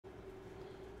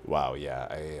Wow, yeah,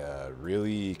 I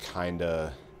really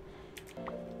kinda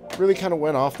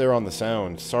went off there on the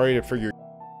sound. Sorry for your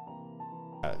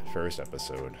first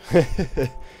episode.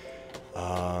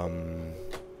 um,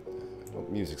 well,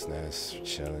 music's nice,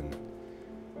 chilling.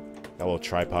 That little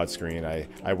tripod screen.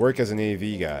 I work as an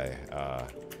AV guy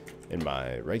in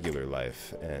my regular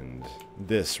life, and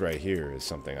this right here is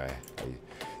something I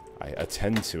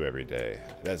attend to every day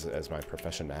as my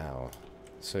profession now.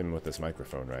 Same with this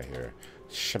microphone right here.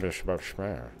 So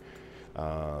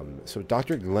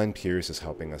Dr. Glenn Pierce is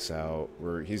helping us out.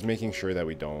 He's making sure that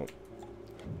we don't,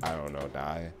 I don't know,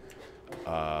 die.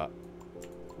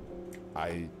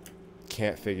 I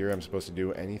can't figure I'm supposed to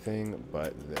do anything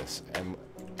but this, and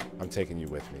I'm taking you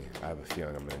with me. I have a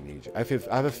feeling I'm gonna need you. I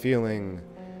have a feeling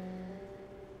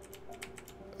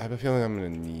I'm gonna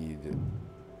need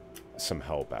some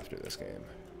help after this game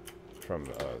from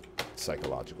a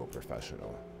psychological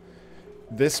professional.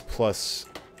 This plus,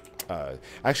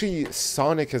 actually,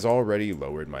 Sonic has already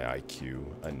lowered my IQ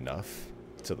enough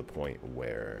to the point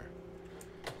where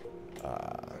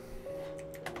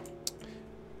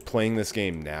playing this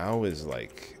game now is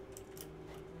like,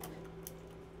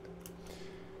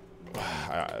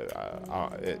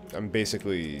 I'm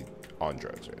basically on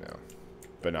drugs right now,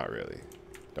 but not really.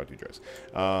 Don't do drugs.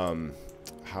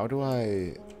 How do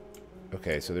I?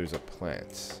 Okay, so there's a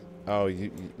plant. Oh,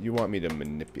 you want me to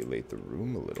manipulate the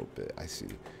room a little bit? I see.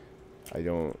 I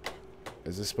don't.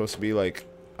 Is this supposed to be like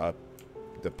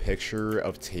the picture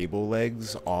of table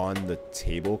legs on the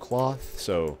tablecloth?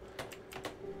 So,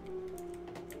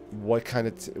 what kind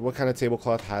of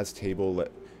tablecloth has table?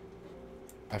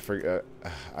 I forgot.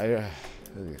 I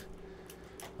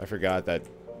forgot that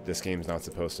this game's not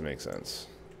supposed to make sense.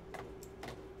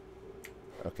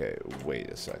 Okay, wait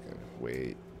a second.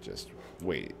 Wait, just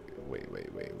wait. Wait.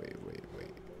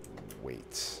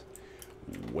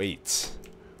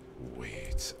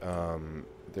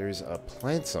 There's a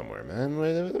plant somewhere, man.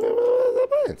 Where's the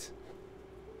plant?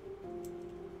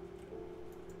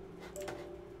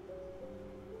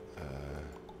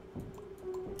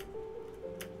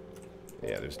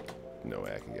 Yeah, there's no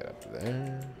way I can get up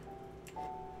there.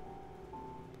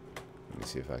 Let me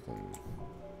see if I can.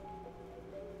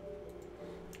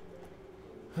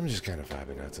 I'm just kind of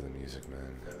vibing out to the music,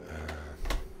 man.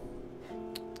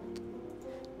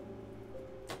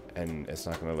 And it's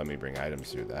not going to let me bring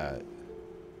items through that.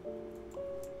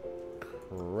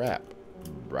 Crap,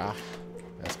 brah.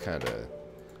 That's kind of...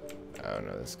 I don't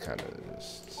know, that's kind of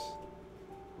just...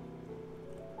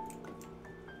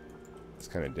 It's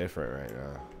kind of different right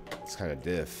now. It's kind of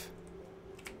diff.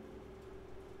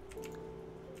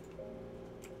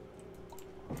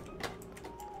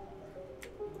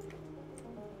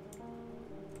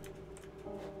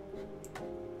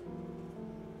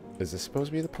 Is this supposed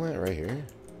to be the plant right here?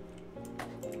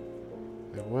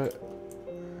 Like what?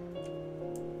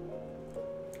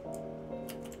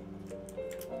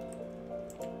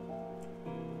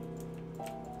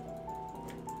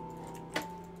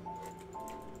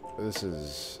 This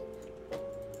is...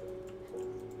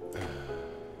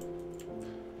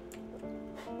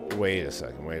 Wait a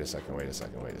second.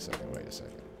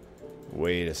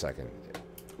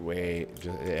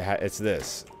 It's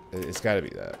this. It's gotta be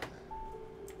that.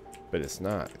 But it's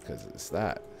not, because it's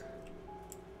that.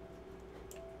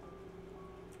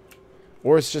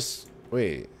 Or it's just...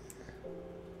 Wait.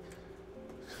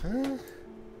 Huh?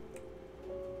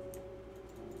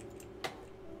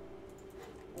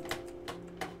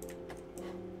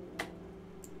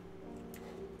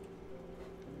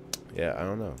 Yeah, I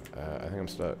don't know. I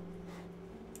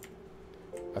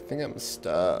think I'm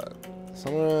stuck.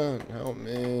 Someone help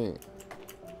me.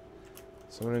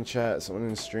 Someone in chat, someone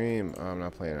in stream. Oh, I'm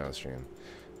not playing on stream.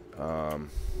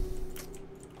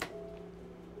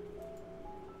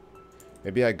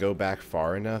 Maybe I go back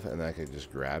far enough and I could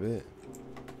just grab it.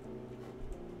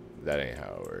 That ain't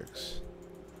how it works.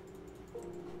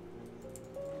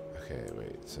 Okay,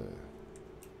 wait. So,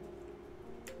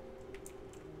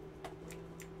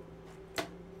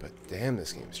 but damn,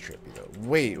 this game's trippy though.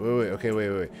 Wait. Okay,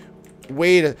 wait.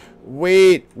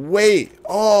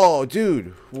 Oh,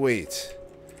 dude, wait.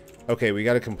 Okay, we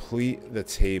gotta complete the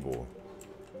table.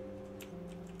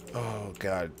 Oh,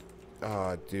 God.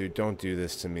 Oh, dude, don't do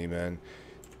this to me, man.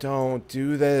 Don't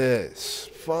do this.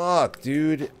 Fuck,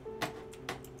 dude.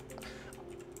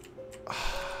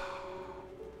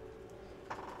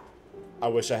 I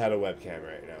wish I had a webcam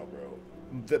right now, bro.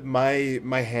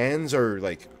 My hands are,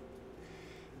 like,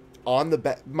 on the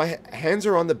back. My hands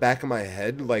are on the back of my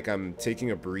head like I'm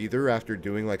taking a breather after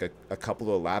doing, like, a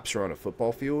couple of laps around a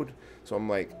football field. So I'm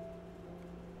like...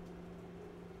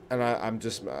 And I'm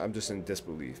just in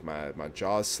disbelief. My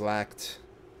jaw's slacked.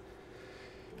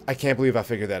 I can't believe I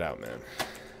figured that out, man.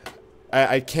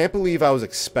 I can't believe I was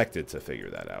expected to figure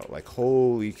that out. Like,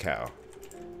 holy cow.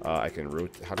 I can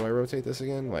rotate. How do I rotate this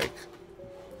again? Like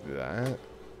that?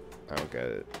 I don't get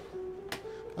it.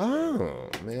 Oh,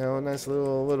 man, a nice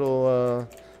little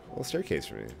staircase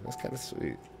for me. That's kind of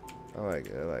sweet. I like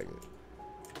it. I like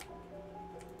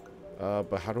it.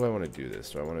 But how do I want to do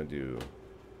this? Do I want to do?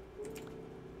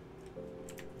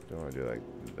 Do I want to do like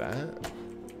that?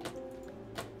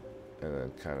 And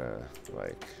then kind of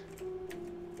like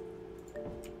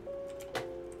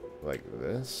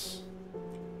this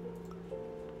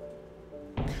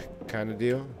kind of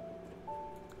deal.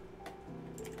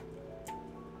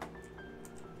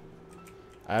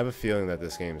 I have a feeling that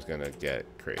this game is gonna get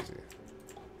crazy.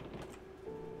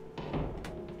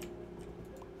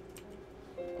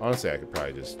 Honestly, I could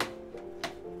probably just...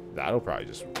 That'll probably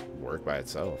just work by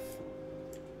itself.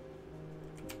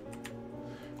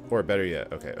 Or better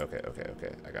yet... Okay.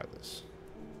 I got this.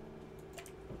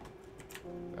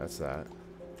 That's that.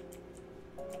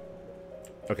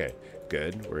 Okay,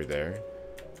 good. We're there.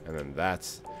 And then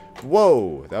that's...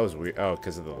 Whoa! That was weird. Oh,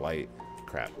 because of the light.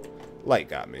 Crap. Light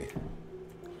got me.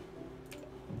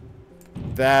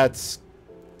 That's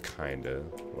kind of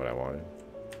what I wanted.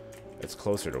 It's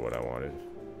closer to what I wanted.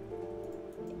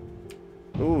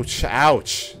 Ooh,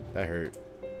 ouch! That hurt.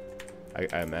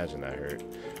 I imagine that hurt.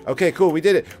 Okay, cool. We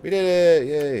did it. We did it.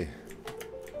 Yay.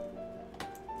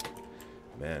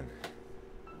 Man.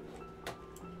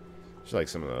 Just like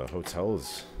some of the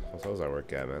hotels I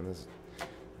work at, man. This is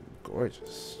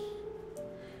gorgeous.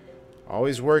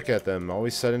 Always work at them.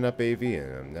 Always setting up AV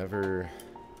and I'm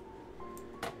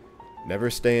never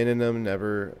staying in them.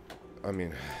 Never. I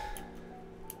mean,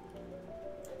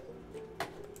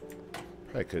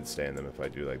 I could stay in them if I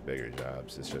do like bigger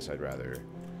jobs. It's just I'd rather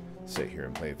sit here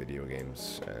and play video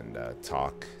games and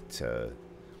talk to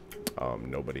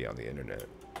nobody on the internet.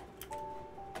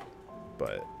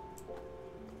 But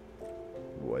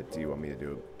what do you want me to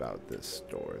do about this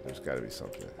door? There's got to be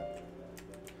something.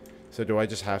 So do I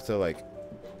just have to like...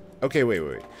 Okay, wait.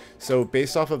 So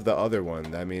based off of the other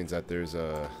one, that means that there's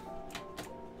a...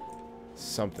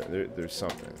 something. There's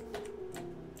something.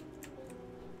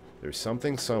 There's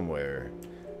something somewhere,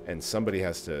 and somebody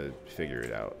has to figure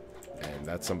it out. And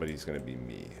that somebody's going to be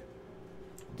me.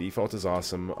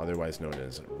 DefaultAsAwesome, otherwise known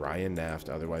as Ryan Naft,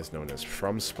 otherwise known as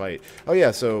From Spite. Oh yeah,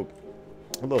 so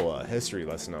a little history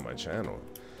lesson on my channel.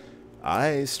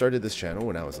 I started this channel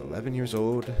when I was 11 years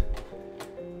old.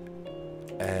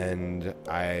 And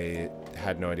I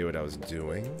had no idea what I was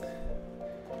doing.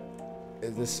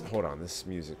 Hold on, this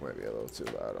music might be a little too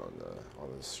loud on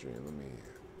the stream. Let me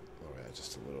lower that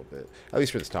just a little bit. At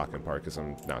least for this talking part, because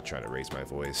I'm not trying to raise my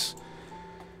voice.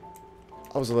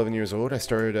 I was 11 years old. I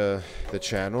started the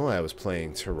channel. I was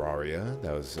playing Terraria.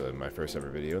 That was my first ever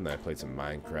video. And then I played some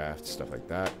Minecraft, stuff like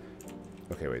that.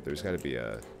 Okay, wait, there's got to be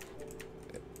a...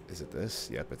 Is it this?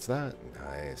 Yep, it's that.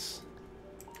 Nice.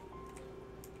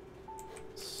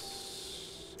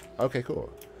 Okay, cool.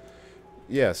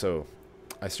 Yeah, so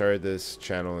I started this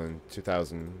channel in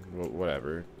 2000,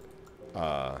 whatever.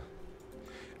 And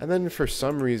then for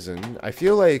some reason, I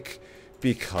feel like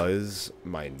because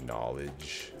my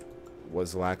knowledge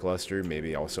was lackluster,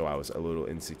 maybe also I was a little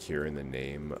insecure in the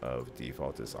name of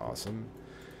DefaultAsAwesome.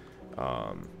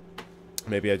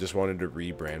 Maybe I just wanted to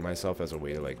rebrand myself as a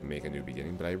way to like make a new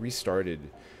beginning, but I restarted.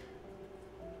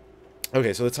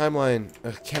 Okay, so the timeline,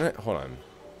 hold on.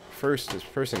 First things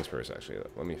first, actually.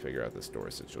 Let me figure out this door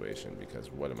situation,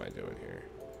 because what am I doing here?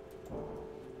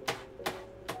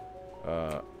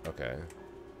 Okay.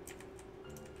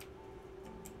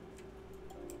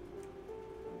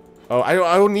 Oh, I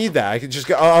don't need that. I could just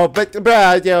go. Oh, but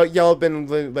y'all have been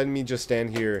letting me just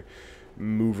stand here,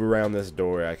 move around this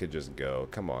door. I could just go.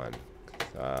 Come on.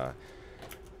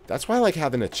 That's why I like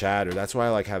having a chat, or that's why I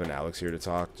like having Alex here to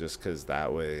talk, just because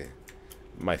that way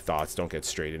my thoughts don't get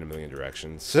straight in a million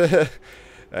directions.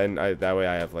 And that way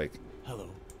I have like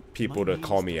people to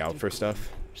call me out for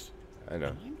stuff. I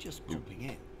know. I'm just popping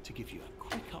in to give you a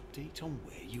quick update on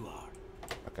where you are.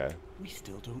 Okay. We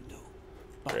still don't know.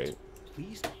 But Great.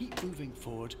 please keep moving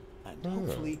forward, and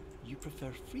hopefully you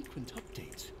prefer frequent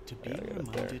updates to being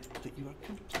reminded that you are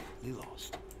completely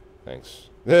lost. Thanks.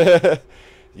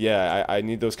 Yeah, I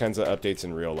need those kinds of updates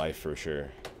in real life for sure.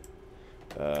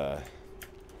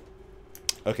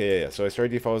 Okay, yeah. So I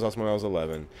started DefaultAsAwesome when I was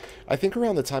 11. I think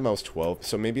around the time I was 12,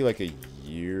 so maybe like a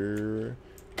year.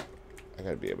 I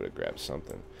gotta be able to grab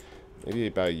something. Maybe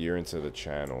about a year into the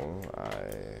channel,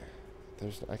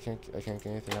 I can't get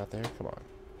anything out there. Come on.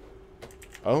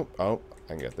 Oh,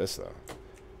 I can get this though.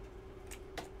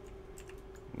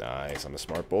 Nice, I'm a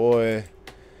smart boy.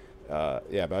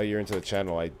 Yeah, about a year into the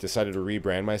channel, I decided to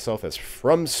rebrand myself as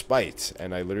From Spite,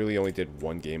 and I literally only did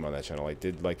one game on that channel. I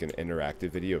did like an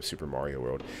interactive video of Super Mario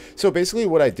World. So basically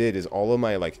what I did is all of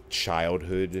my like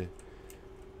childhood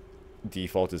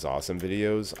Default is Awesome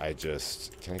videos,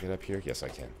 can I get up here? Yes, I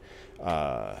can.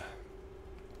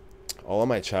 All of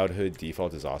my childhood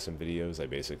Default is Awesome videos, I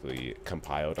basically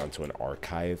compiled onto an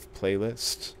archive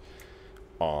playlist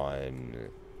on,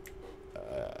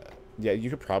 yeah, you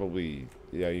could probably,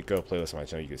 yeah, you go playlist on my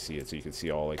channel, you can see it, so you can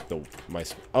see all, like,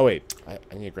 oh, wait, I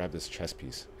need to grab this chess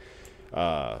piece,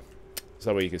 so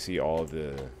that way you can see all of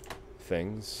the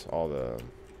things, all the,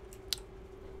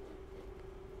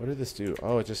 what did this do?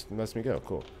 Oh, it just lets me go,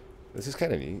 cool. This is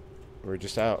kind of neat. We're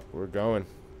just out, we're going,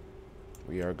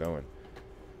 we are going.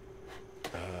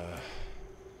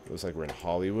 Looks like we're in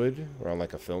Hollywood, we're on,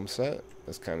 like, a film set,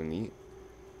 that's kind of neat.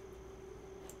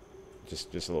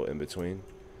 Just a little in between.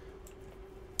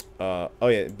 Oh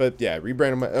yeah, but yeah,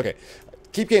 rebranded my, okay,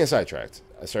 keep getting sidetracked.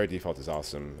 I started Default is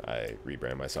Awesome, I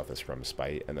rebranded myself as From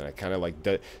Spite, and then I kind of like,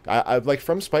 I like,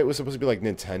 From Spite was supposed to be like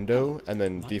Nintendo, and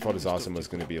then Default is Awesome was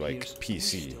going to be like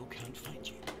PC. Still can't find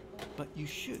you, but you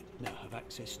should now have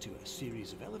access to a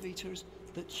series of elevators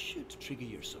that should trigger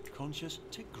your subconscious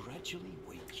to gradually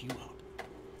wake you up.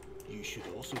 You should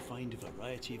also find a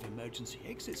variety of emergency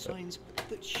exit signs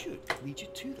that should lead you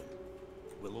to them.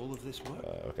 Will all of this work?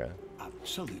 Okay.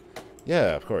 Absolutely.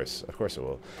 Yeah, of course it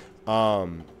will.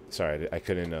 Sorry, I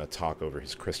couldn't talk over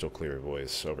his crystal clear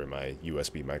voice over my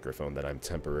USB microphone that I'm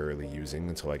temporarily using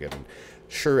until I get an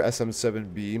Shure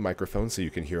SM7B microphone so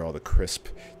you can hear all the crisp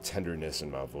tenderness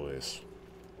in my voice.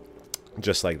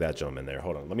 Just like that gentleman there.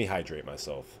 Hold on, let me hydrate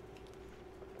myself.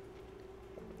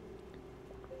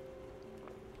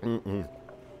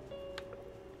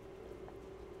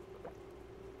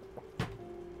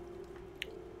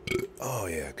 Oh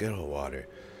yeah, good old water.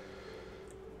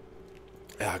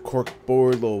 Cork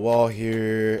board, little wall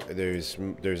here. There's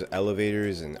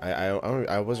elevators, and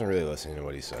I wasn't really listening to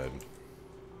what he said.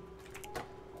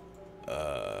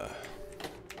 Oh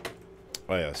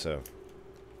yeah, so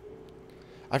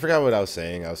I forgot what I was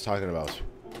saying. I was talking about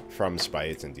From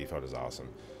Spite and Default is Awesome.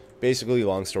 Basically,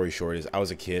 long story short is I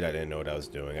was a kid. I didn't know what I was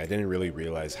doing. I didn't really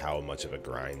realize how much of a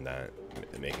grind that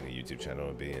making a YouTube channel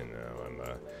would be, and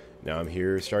now I'm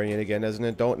here starting it again as an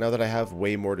adult. Now that I have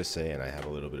way more to say and I have a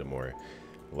little bit more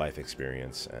life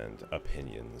experience and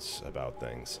opinions about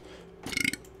things.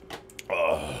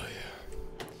 Oh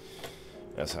yeah,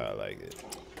 that's how I like it.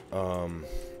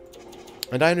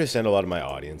 And I understand a lot of my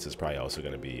audience is probably also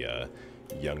going to be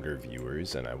younger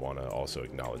viewers, and I want to also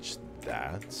acknowledge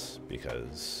that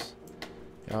because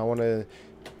I want to,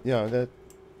 that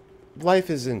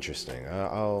life is interesting.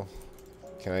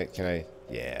 Can I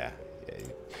yeah.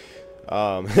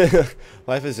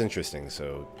 Life is interesting,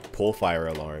 so pull fire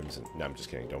alarms. No, I'm just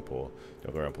kidding. Don't go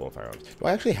around pulling fire alarms. Do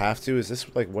I actually have to? Is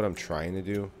this like what I'm trying to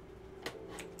do?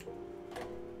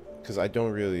 Because I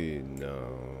don't really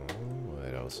know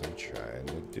what else I'm trying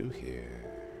to do here.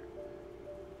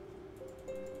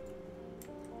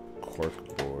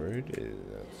 Cork board is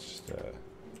just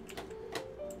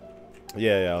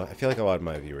yeah. I feel like a lot of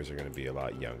my viewers are going to be a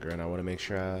lot younger, and I want to make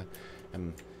sure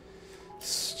I'm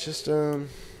just I'm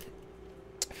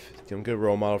a good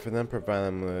role model for them, provide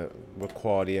them with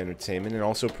quality entertainment, and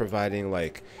also providing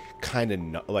like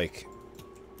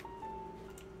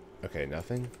okay,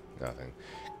 nothing,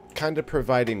 kind of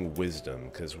providing wisdom,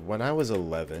 because when I was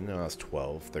 11, when I was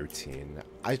 12, 13,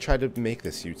 I tried to make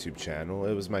this YouTube channel.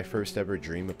 It was my first ever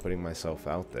dream of putting myself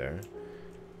out there.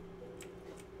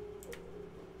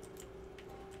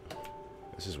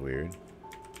 This is weird.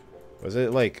 Was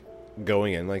it like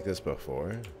going in like this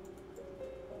before?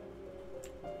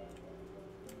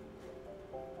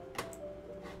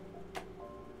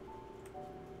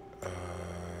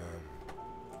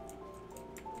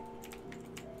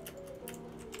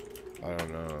 I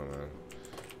don't know, man.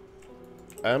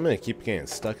 I'm gonna keep getting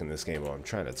stuck in this game while I'm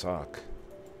trying to talk.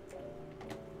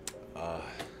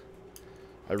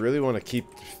 I really want to keep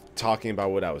talking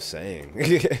about what I was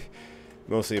saying.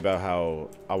 Mostly about how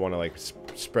I want to like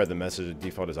spread the message of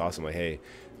Default is Awesome. Like, hey,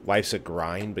 life's a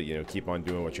grind, but keep on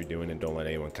doing what you're doing and don't let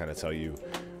anyone kind of tell you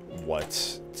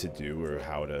what to do or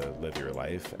how to live your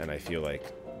life. And I feel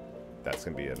like that's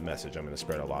going to be a message I'm going to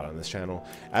spread a lot on this channel.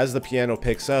 As the piano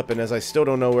picks up and as I still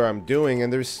don't know where I'm doing,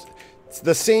 and there's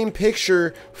the same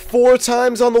picture 4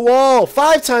 times on the wall,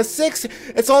 5 times, 6.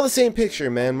 It's all the same picture,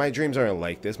 man. My dreams aren't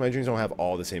like this. My dreams don't have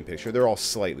all the same picture. They're all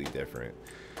slightly different.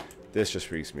 This just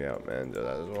freaks me out, man. I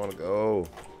just want to go.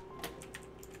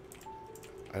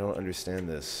 I don't understand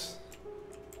this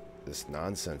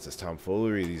nonsense, this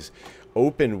tomfoolery, these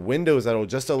open windows that'll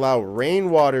just allow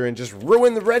rainwater and just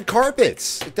ruin the red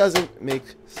carpets? It doesn't make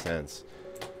sense.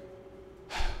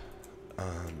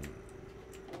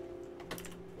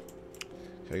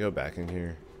 Can I go back in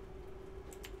here?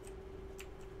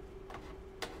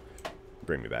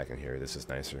 Bring me back in here. This is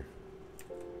nicer.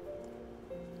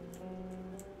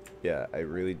 Yeah, I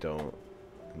really don't.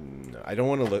 No, I don't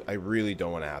want to look. I really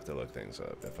don't want to have to look things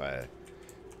up. If I,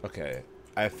 okay,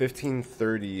 I have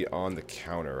 15:30 on the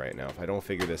counter right now. If I don't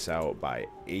figure this out by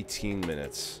 18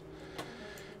 minutes,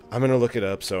 I'm gonna look it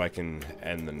up so I can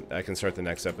I can start the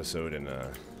next episode in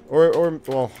or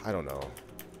well, I don't know.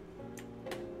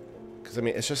 Because I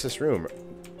mean, it's just this room.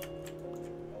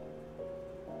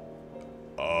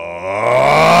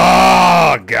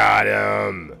 Oh, got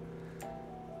him.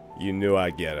 You knew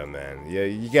I'd get him, man. Yeah,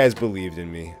 you guys believed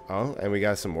in me. Oh, and we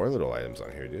got some more little items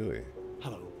on here, do we?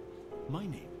 Hello, my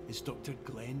name is Dr.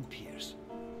 Glenn Pierce.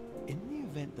 In the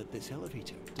event that this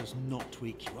elevator does not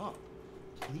wake you up,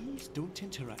 please don't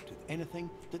interact with anything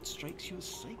that strikes you as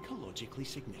psychologically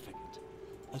significant,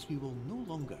 as we will no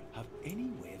longer have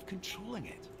any way of controlling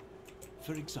it.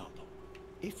 For example,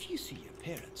 if you see your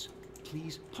parents,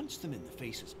 please punch them in the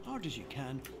face as hard as you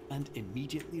can and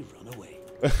immediately run away.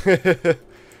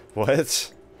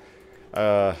 What?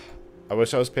 I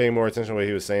wish I was paying more attention to what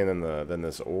he was saying than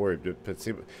this orb. But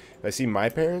see, I see my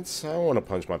parents. I don't want to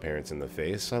punch my parents in the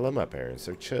face. I love my parents.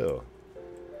 They're chill.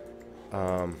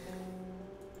 Well,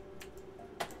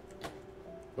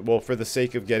 for the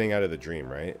sake of getting out of the dream,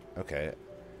 right? Okay.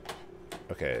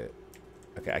 Okay.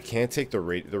 Okay, I can't take the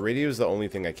radio. The radio is the only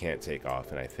thing I can't take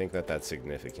off, and I think that that's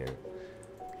significant.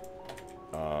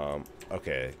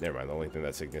 Okay, never mind. The only thing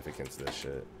that's significant is this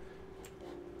shit.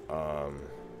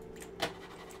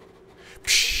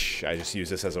 I just use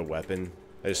this as a weapon.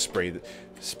 I just spray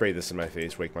this in my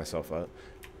face, wake myself up.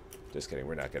 Just kidding.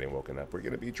 We're not getting woken up. We're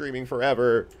gonna be dreaming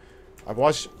forever. I've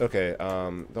watched. Okay.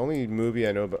 The only movie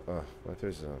I know about. What if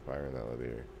there's a fire in the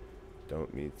elevator?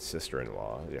 Don't meet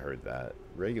sister-in-law. You heard that.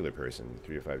 Regular person.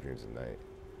 3 to 5 dreams a night.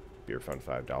 Beer fund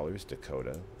 $5.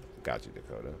 Dakota. Got you,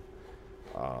 Dakota.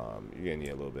 You're gonna need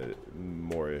a little bit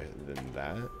more than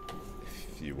that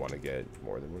if you want to get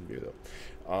more than one beer, though.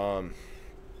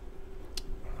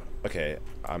 Okay,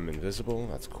 I'm invisible.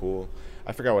 That's cool.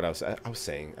 I forgot what I was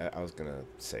saying. I was gonna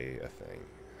say a thing.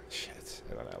 Shit,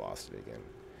 and then I lost it again.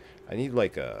 I need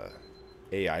like a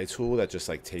AI tool that just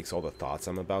like takes all the thoughts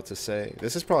I'm about to say.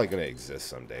 This is probably gonna exist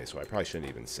someday, so I probably shouldn't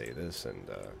even say this. And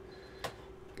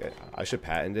I should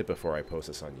patent it before I post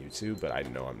this on YouTube. But I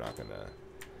know I'm not gonna.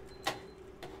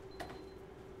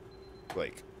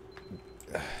 Like,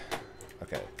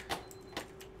 okay.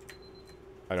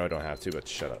 I know I don't have to, but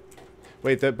shut up.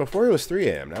 Wait, before it was 3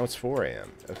 a.m. Now it's 4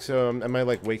 a.m. So am I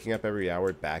like waking up every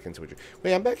hour back into a dream?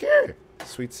 Wait, I'm back here.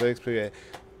 Sweet 6.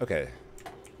 Okay,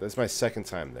 that's my second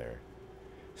time there.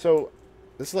 So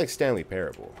this is like Stanley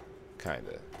Parable,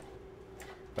 kinda.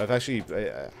 I've seen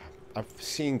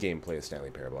gameplay of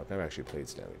Stanley Parable. I've never actually played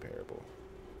Stanley Parable.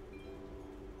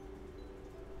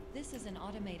 This is an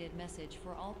automated message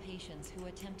for all patients who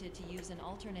attempted to use an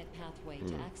alternate pathway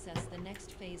to access the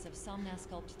next phase of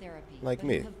somnasculpt therapy, like but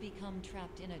me. who have become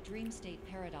trapped in a dream state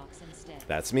paradox instead.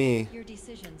 That's me. Your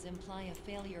decisions imply a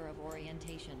failure of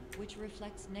orientation, which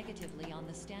reflects negatively on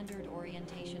the standard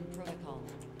orientation protocol.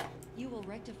 You will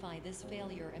rectify this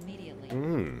failure immediately.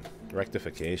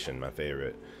 Rectification, my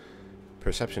favorite.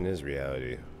 Perception is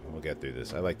reality. We'll get through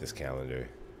this. I like this calendar.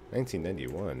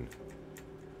 1991.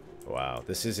 Wow,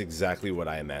 this is exactly what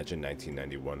I imagined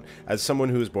 1991. As someone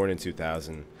who was born in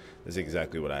 2000, this is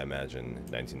exactly what I imagine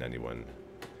 1991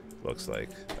 looks like.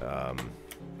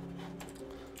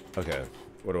 Okay,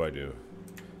 what do I do?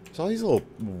 There's all these little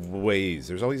ways.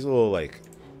 There's all these little, like,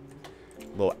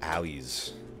 little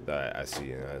alleys that I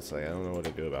see. And it's like, I don't know what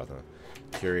to do about them.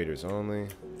 Curators only.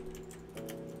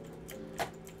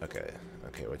 Okay,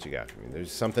 okay, what you got for me?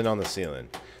 There's something on the ceiling.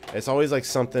 It's always, like,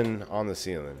 something on the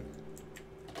ceiling.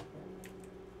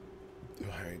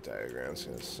 Diagrams.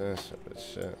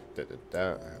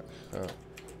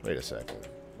 Wait a second.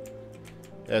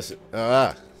 Yes.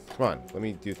 Come on. Let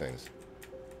me do things.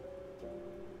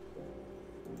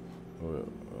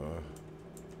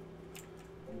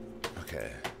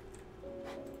 Okay.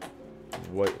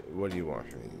 What do you want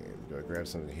from me? Do I grab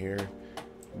something here?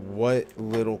 What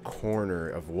little corner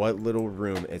of what little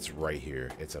room? It's right here.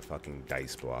 It's a fucking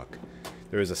dice block.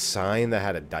 There was a sign that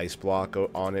had a dice block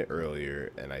on it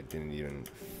earlier, and I didn't even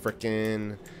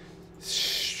frickin'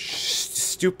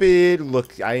 stupid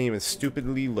look. I didn't even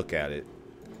stupidly look at it.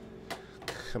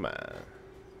 Come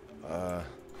on.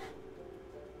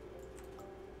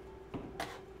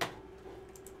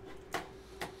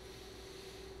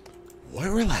 What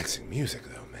relaxing music,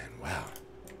 though, man. Wow.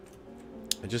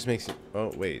 It just makes it... Oh,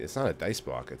 wait. It's not a dice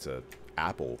block. It's a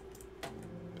apple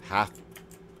half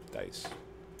dice.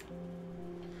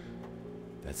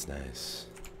 That's nice.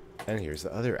 And here's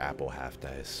the other apple half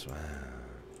dice. Wow.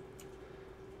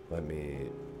 Let me...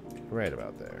 Right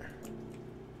about there.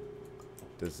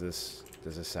 Does this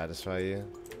satisfy you?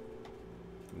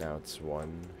 Now it's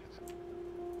one.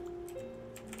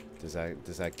 Does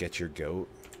that get your goat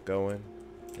going?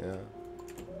 Yeah.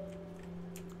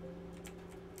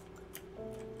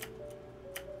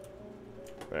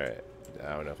 Alright. I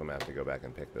don't know if I'm gonna have to go back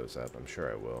and pick those up. I'm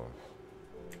sure I will.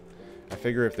 I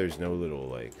figure if there's no little,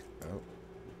 like... Oh.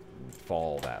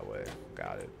 Fall that way.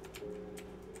 Got it.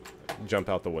 Jump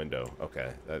out the window.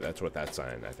 Okay. That's what that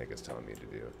sign, I think, is telling me to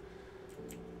do.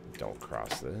 Don't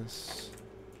cross this.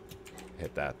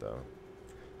 Hit that, though.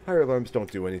 Fire alarms don't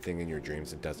do anything in your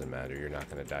dreams. It doesn't matter. You're not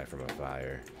going to die from a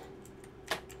fire.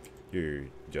 You're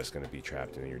just going to be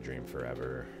trapped in your dream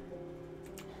forever.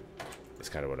 That's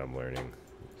kind of what I'm learning.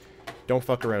 Don't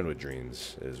fuck around with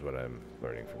dreams, is what I'm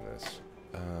learning from this.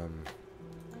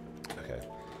 Okay.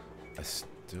 I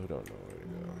still don't know where to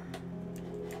go.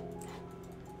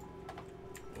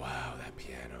 Wow, that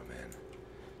piano, man.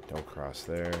 Don't cross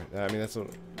there. I mean, that's a...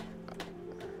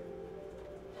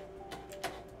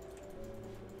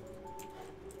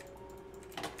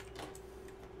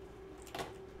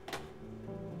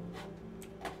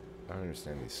 I don't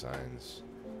understand these signs.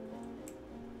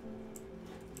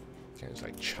 Can't just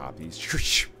like chop these.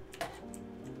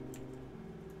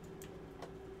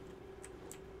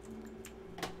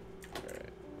 Alright.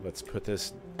 Let's put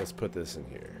this in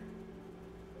here.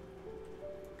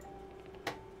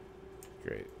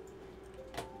 Great.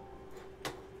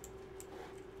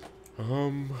 I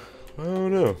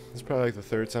don't know. It's probably like the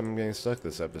third time I'm getting stuck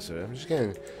this episode. I'm just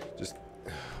getting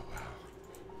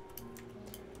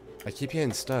I keep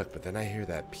getting stuck, but then I hear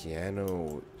that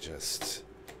piano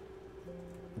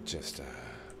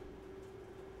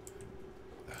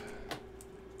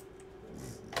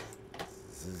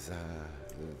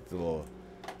the little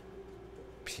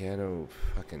piano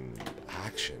fucking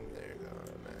action there going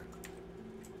on, man.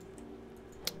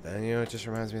 Then, you know, it just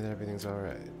reminds me that everything's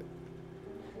alright.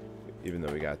 Even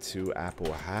though we got 2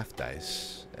 apple half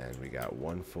dice, and we got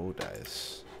 1 full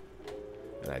dice.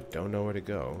 And I don't know where to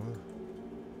go.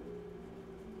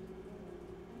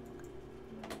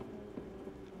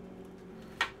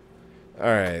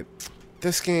 Alright,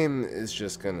 this game is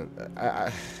just gonna...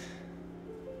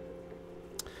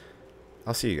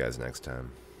 I'll see you guys next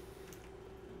time.